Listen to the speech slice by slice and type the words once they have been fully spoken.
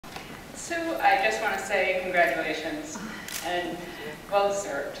Sue, I just want to say congratulations and well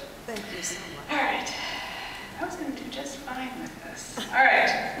deserved. Thank you so much. All right. I was going to do just fine with this. All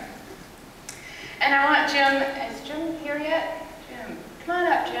right. And I want Jim, is Jim here yet? Jim, come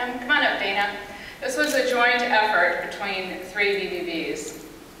on up, Jim. Come on up, Dana. This was a joint effort between 3 BBBs,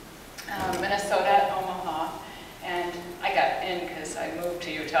 Minnesota, Omaha, and I got in because I moved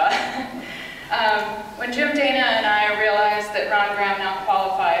to Utah. When Jim, Dana, and I realized that Ron Graham now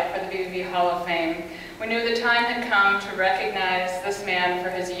qualified for the BBB Hall of Fame, we knew the time had come to recognize this man for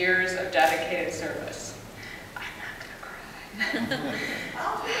his years of dedicated service. I'm not going to cry.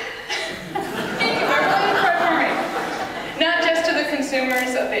 Thank you, everyone, for me. Not just to the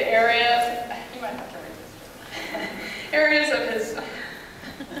consumers of the areas, you might have to read this, areas of his,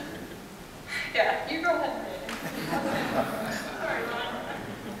 yeah, you go ahead and read it. Sorry, Ron.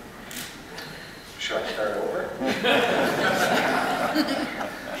 Should I start over?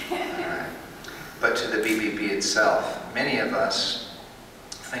 But to the BBB itself, many of us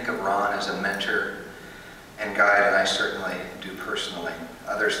think of Ron as a mentor and guide, and I certainly do personally.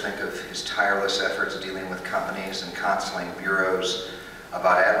 Others think of his tireless efforts dealing with companies and counseling bureaus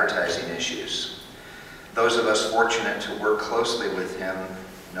about advertising issues. Those of us fortunate to work closely with him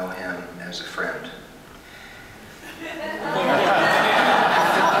know him as a friend.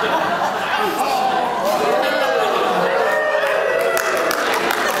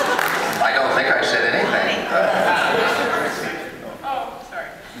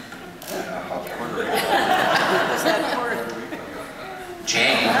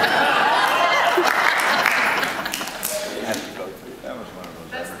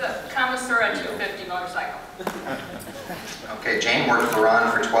 Jane worked for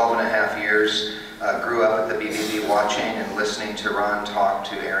Ron for 12.5 years, grew up at the BBB watching and listening to Ron talk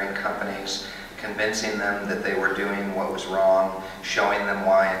to airing companies, convincing them that they were doing what was wrong, showing them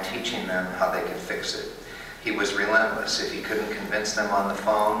why, and teaching them how they could fix it. He was relentless. If he couldn't convince them on the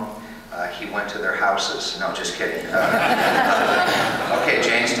phone, he went to their houses. No, just kidding. Okay,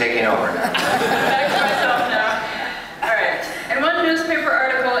 Jane's taking over now. Back to myself now. All right. In one newspaper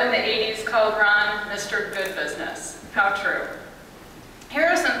article in the 80s called Ron Mr. Good Business. How true. Here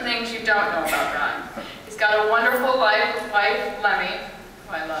are some things you don't know about Ron. He's got a wonderful wife, Lemmy,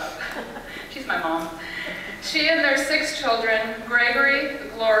 who I love. She's my mom. She and their 6 children, Gregory,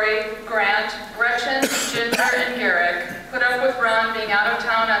 Glory, Grant, Gretchen, Ginger, and Garrick, put up with Ron being out of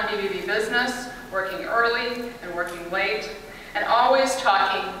town on BBB business, working early and working late, and always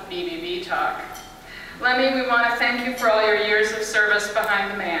talking BBB talk. Lemmy, we want to thank you for all your years of service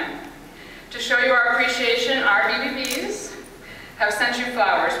behind the man. To show you our appreciation, our BBBs have sent you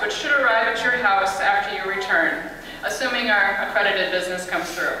flowers, which should arrive at your house after you return, assuming our accredited business comes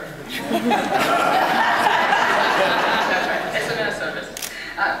through. That's right, it's a Minnesota business.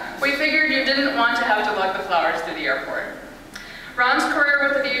 We figured you didn't want to have to lug the flowers through the airport. Ron's career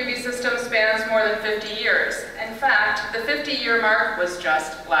with the BBB system spans more than 50 years. In fact, the 50-year mark was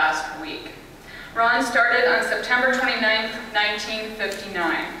just last week. Ron started on September 29th,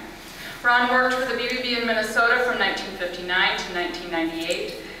 1959. Ron worked for the BBB in Minnesota from 1959 to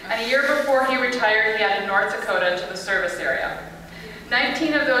 1998, and a year before he retired, he added North Dakota to the service area.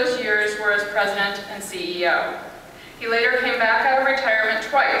 19 of those years were as president and CEO. He later came back out of retirement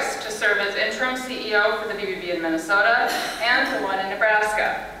twice to serve as interim CEO for the BBB in Minnesota and the one in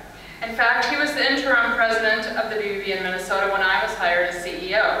Nebraska. In fact, he was the interim president of the BBB in Minnesota when I was hired as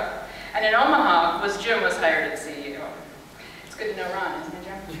CEO. And in Omaha, Jim was hired as CEO. It's good to know Ron, isn't it, Jim?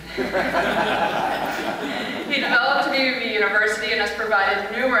 He developed BBB University and has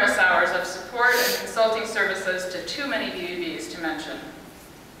provided numerous hours of support and consulting services to too many BBBs to mention.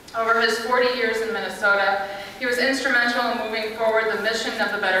 Over his 40 years in Minnesota, he was instrumental in moving forward the mission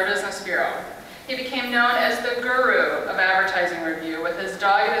of the Better Business Bureau. He became known as the guru of advertising review with his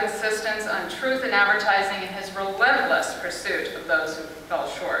dogged insistence on truth in advertising and his relentless pursuit of those who fell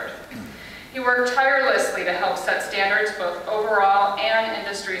short. He worked tirelessly to help set standards both overall and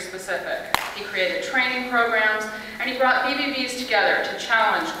industry specific. He created training programs, and he brought BBBs together to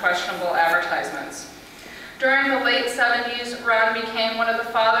challenge questionable advertisements. During the late 70s, Ron became one of the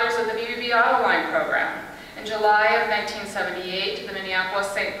fathers of the BBB Autoline program. In July of 1978, the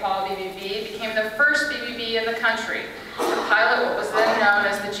Minneapolis-St. Paul BBB became the first BBB in the country to pilot what was then known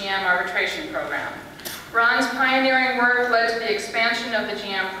as the GM arbitration program. Ron's pioneering work led to the expansion of the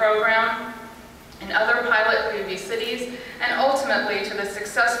GM program in other pilot BBB cities, and ultimately to the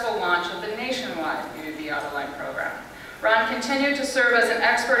successful launch of the nationwide BBB Autoline program. Ron continued to serve as an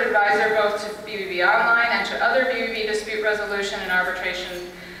expert advisor both to BBB Online and to other BBB dispute resolution and arbitration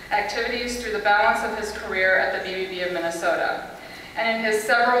activities through the balance of his career at the BBB of Minnesota. and in his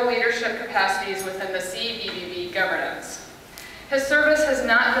several leadership capacities within the CBBB governance. His service has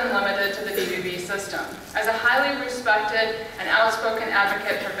not been limited to the BBB system. As a highly respected and outspoken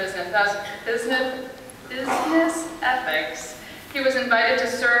advocate for business ethics, he was invited to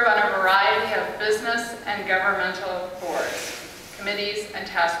serve on a variety of business and governmental boards, committees, and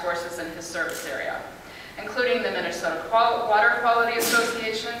task forces in his service area, including the Minnesota Water Quality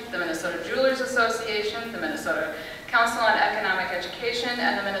Association, the Minnesota Jewelers Association, the Minnesota Council on Economic Education,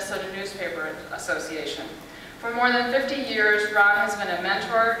 and the Minnesota Newspaper Association. For more than 50 years, Ron has been a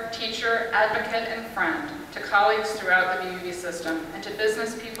mentor, teacher, advocate, and friend to colleagues throughout the BBB system and to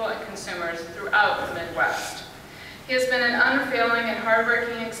business people and consumers throughout the Midwest. He has been an unfailing and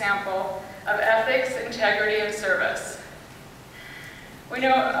hardworking example of ethics, integrity, and service. We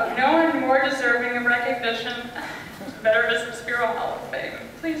know of no one more deserving of recognition than the Better Business Bureau Hall of Fame.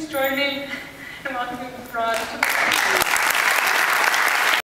 Please join me in welcoming Ron to the